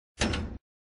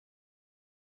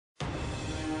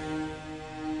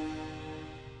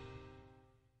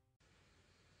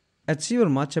H.C.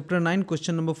 Verma, Chapter 9,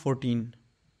 Question number 14.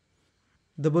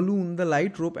 The balloon, the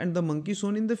light rope, and the monkey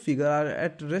shown in the figure are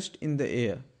at rest in the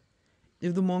air.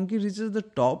 If the monkey reaches the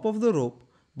top of the rope,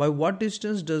 by what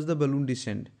distance does the balloon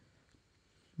descend?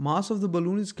 Mass of the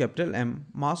balloon is capital M,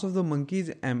 mass of the monkey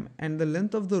is m, and the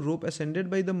length of the rope ascended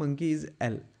by the monkey is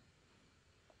L.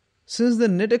 Since the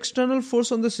net external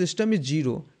force on the system is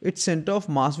 0, its center of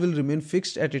mass will remain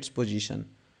fixed at its position.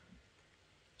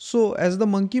 So, as the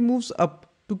monkey moves up,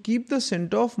 to keep the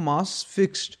center of mass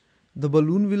fixed, the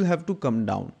balloon will have to come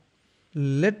down.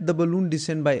 Let the balloon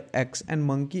descend by x and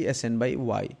monkey ascend by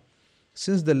y.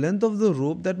 Since the length of the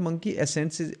rope that monkey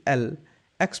ascends is L,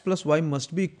 x plus y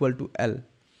must be equal to L.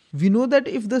 We know that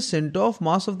if the center of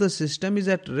mass of the system is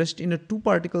at rest in a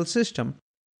two-particle system,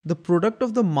 the product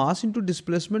of the mass into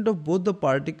displacement of both the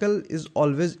particle is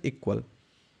always equal.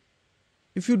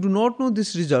 If you do not know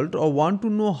this result or want to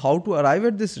know how to arrive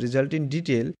at this result in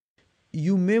detail,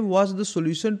 you may watch the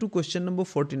solution to question number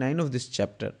 49 of this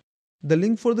chapter. The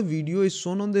link for the video is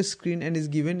shown on the screen and is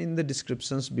given in the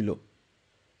descriptions below.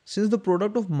 Since the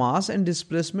product of mass and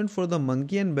displacement for the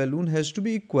monkey and balloon has to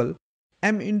be equal,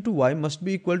 m into y must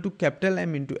be equal to capital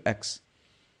M into x.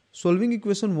 Solving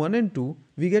equation 1 and 2,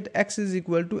 we get x is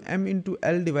equal to m into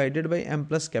L divided by m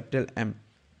plus capital M.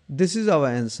 This is our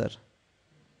answer.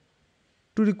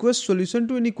 To request solution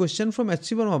to any question from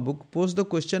H.C. Verma book, post the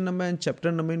question number and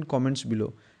chapter number in comments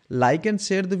below. Like and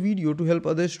share the video to help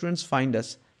other students find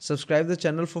us. Subscribe the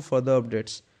channel for further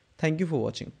updates. Thank you for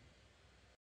watching.